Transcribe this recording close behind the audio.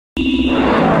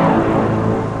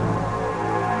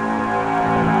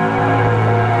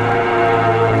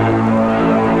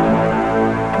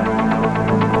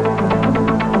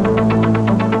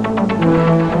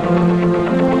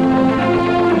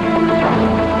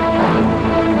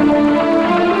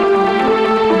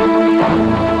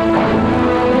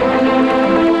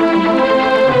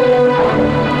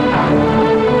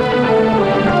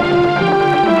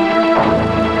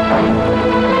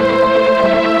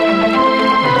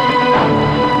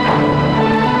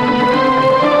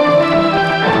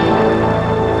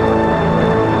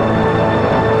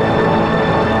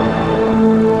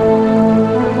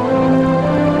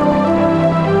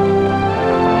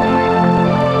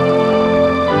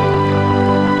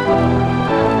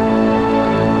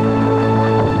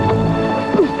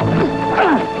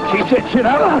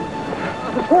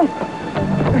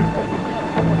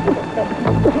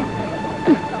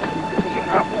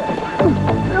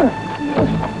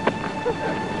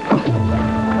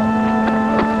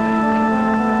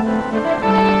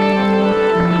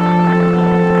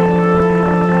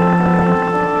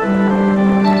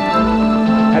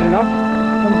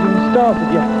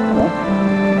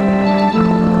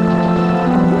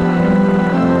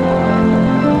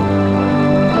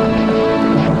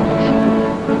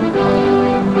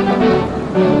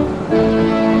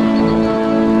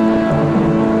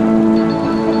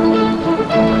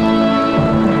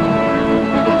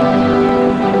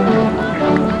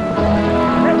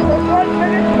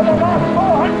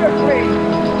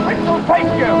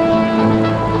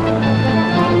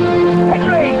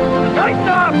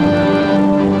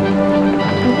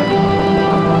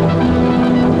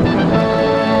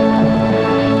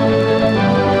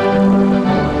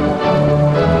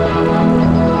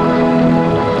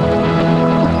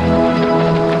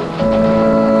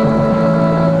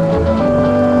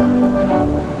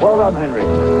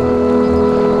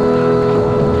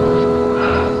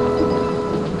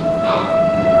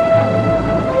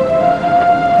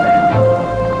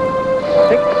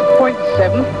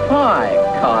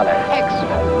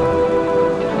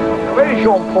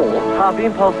The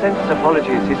impulse sensor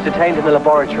topologies. He's detained in the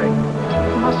laboratory.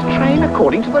 You must train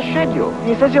according to the schedule.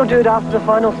 He says he'll do it after the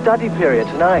final study period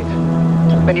tonight.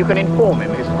 Then you can inform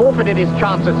him he's forfeited his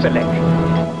chance at selection.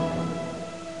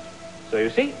 So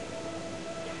you see,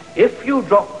 if you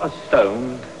drop a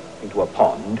stone into a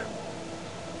pond,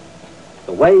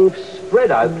 the waves spread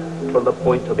out from the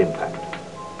point of impact.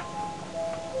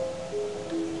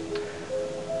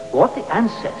 What the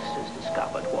ancestors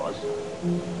discovered was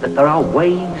that there are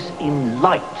waves in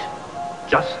light,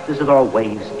 just as there are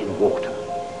waves in water.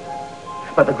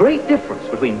 But the great difference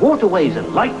between water waves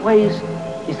and light waves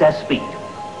is their speed.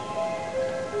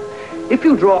 If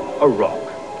you drop a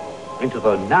rock into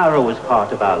the narrowest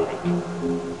part of our lake,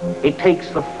 it takes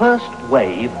the first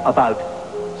wave about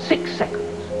 6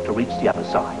 seconds to reach the other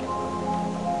side.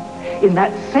 In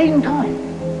that same time,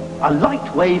 a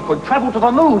light wave could travel to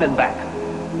the moon and back,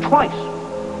 twice.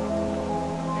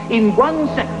 In 1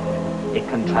 second, it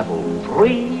can travel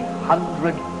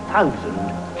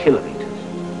 300,000 kilometers.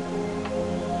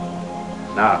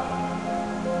 Now,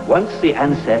 once the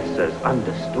ancestors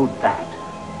understood that,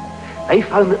 they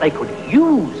found that they could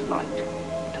use light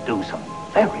to do some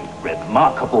very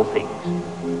remarkable things.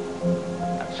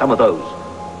 And some of those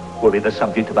will be the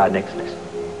subject of our next lesson.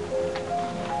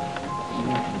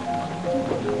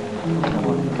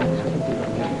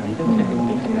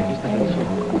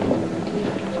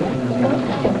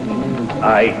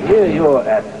 I hear your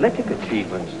athletic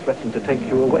achievements threaten to take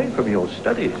you away from your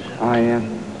studies.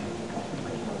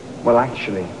 Well,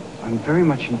 actually, I'm very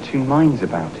much in two minds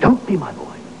about it. Don't be, my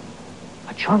boy.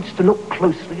 A chance to look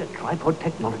closely at tripod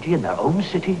technology in their own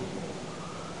city.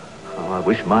 Oh, I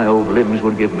wish my old limbs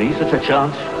would give me such a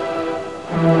chance.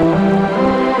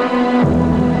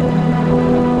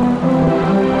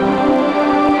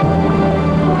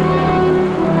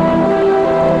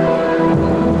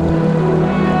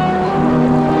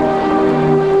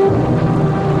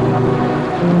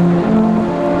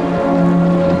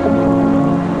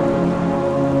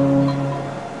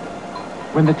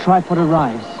 When the tripod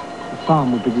arrives, the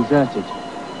farm will be deserted,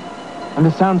 and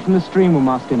the sound from the stream will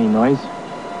mask any noise.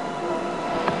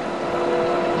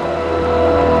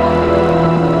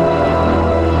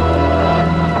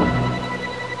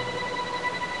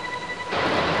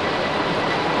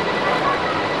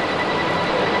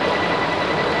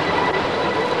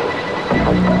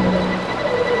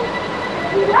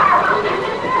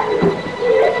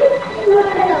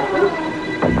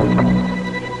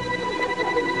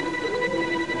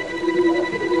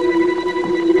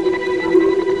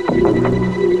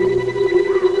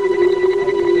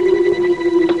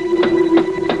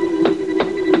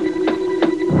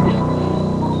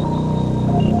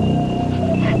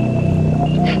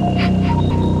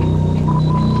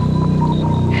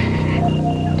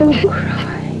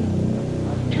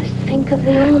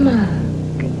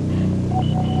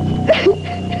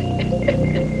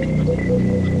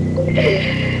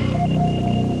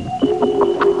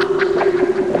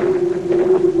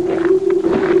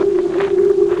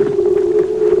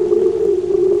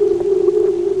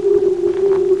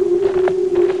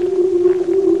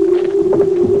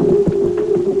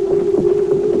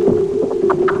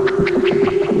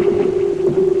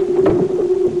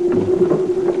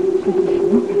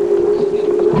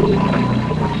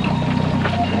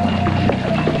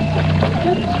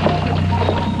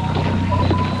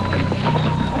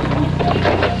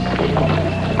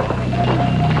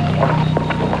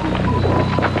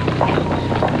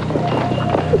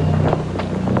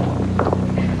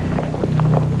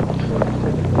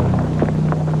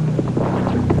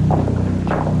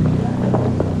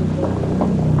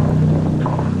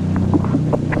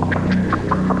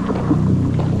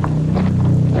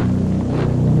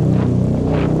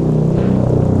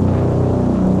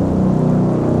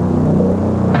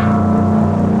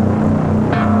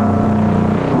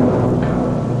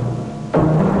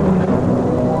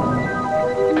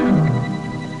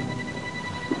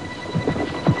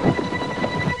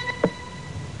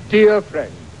 Dear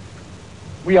friends,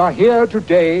 we are here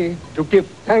today to give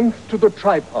thanks to the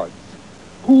tripods,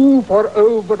 who for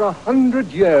over 100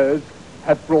 years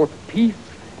have brought peace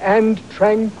and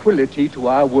tranquility to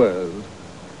our world.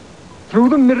 Through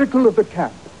the miracle of the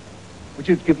cap, which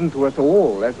is given to us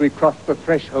all as we cross the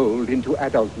threshold into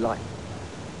adult life,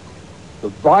 the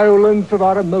violence of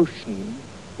our emotion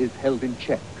is held in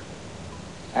check,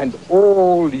 and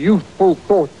all youthful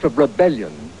thoughts of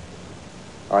rebellion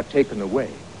are taken away.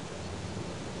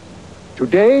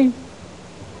 Today,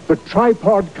 the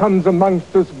tripod comes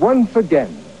amongst us once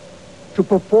again to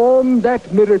perform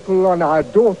that miracle on our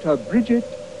daughter Bridget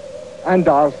and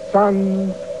our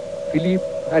sons Philippe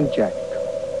and Jack.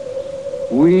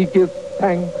 We give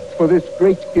thanks for this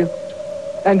great gift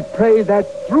and pray that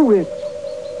through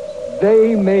it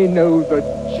they may know the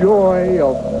joy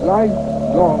of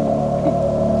lifelong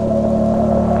peace.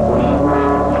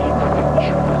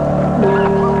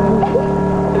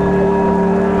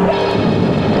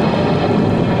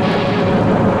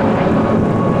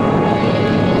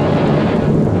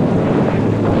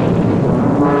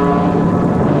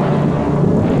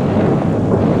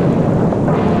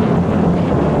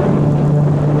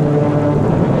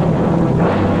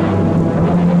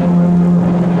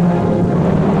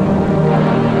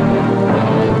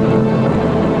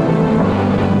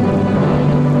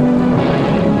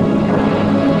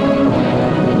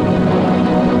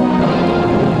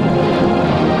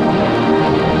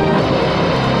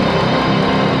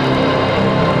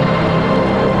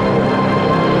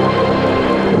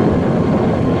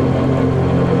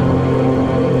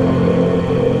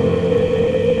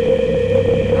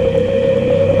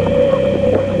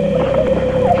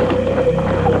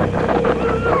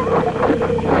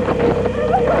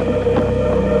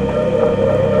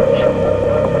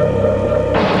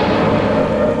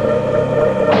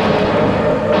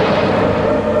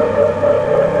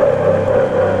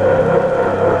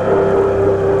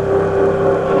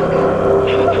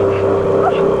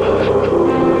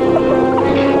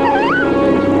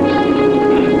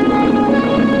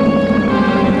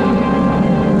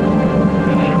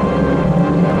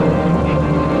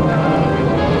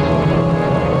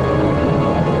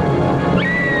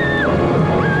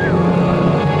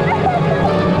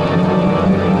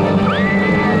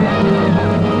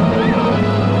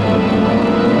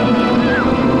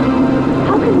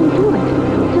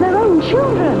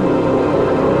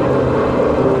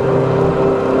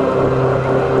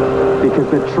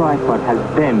 The tripod has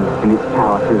them in its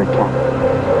power through the cap.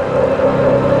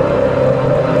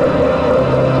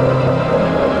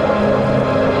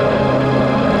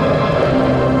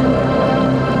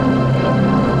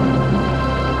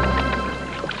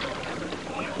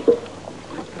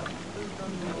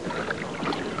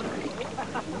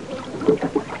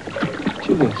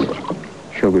 Julius,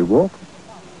 shall we walk?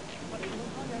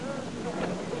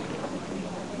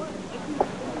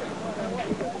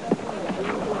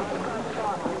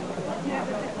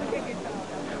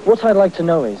 What I'd like to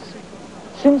know is,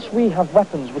 since we have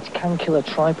weapons which can kill a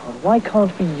tripod, why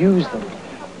can't we use them?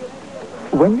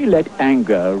 When we let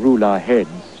anger rule our heads,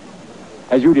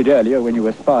 as you did earlier when you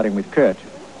were sparring with Kurt,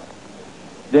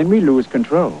 then we lose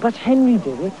control. But Henry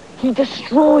did it. He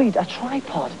destroyed a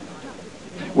tripod.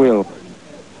 Will,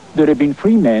 there have been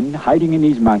free men hiding in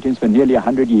these mountains for nearly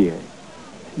 100 years,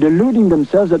 deluding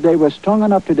themselves that they were strong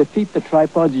enough to defeat the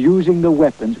tripods using the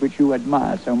weapons which you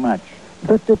admire so much.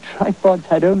 But the tripods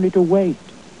had only to wait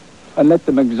and let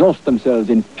them exhaust themselves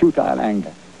in futile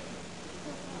anger.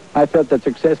 I felt that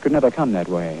success could never come that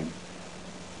way.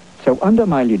 So under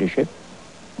my leadership,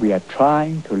 we are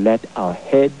trying to let our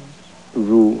heads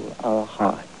rule our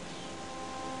hearts.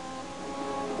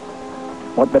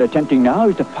 What we're attempting now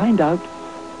is to find out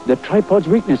the tripod's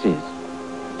weaknesses.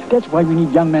 That's why we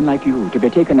need young men like you to be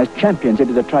taken as champions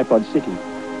into the tripod city,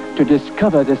 to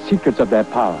discover the secrets of their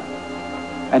power,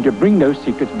 and to bring those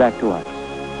secrets back to us.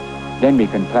 Then we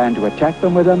can plan to attack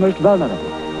them where they're most vulnerable.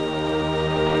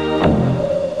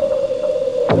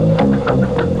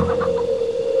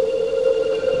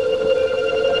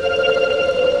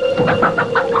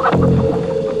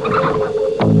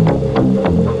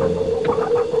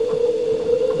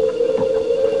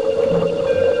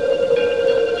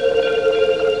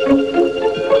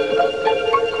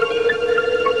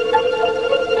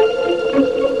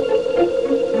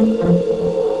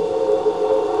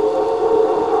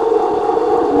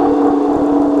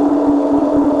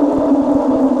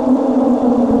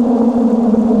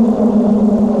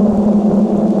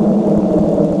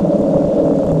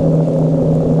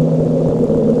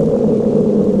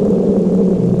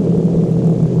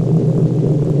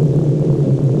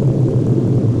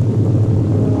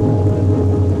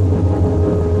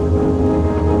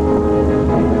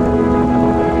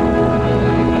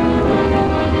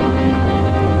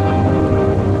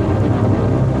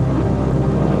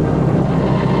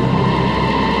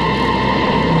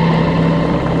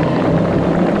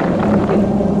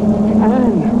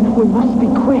 We must be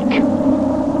quick.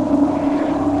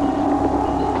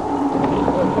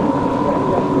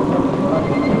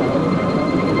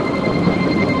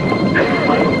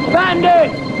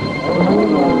 Bandit!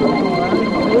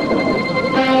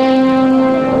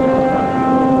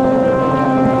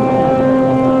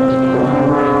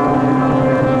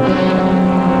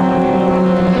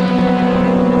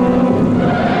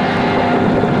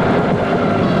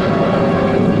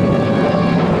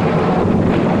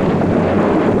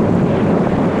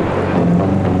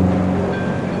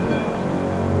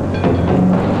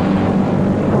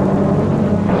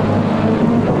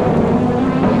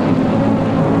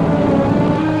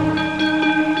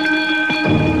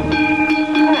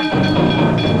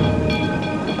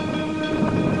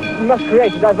 We must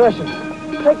create a diversion.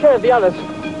 Take care of the others.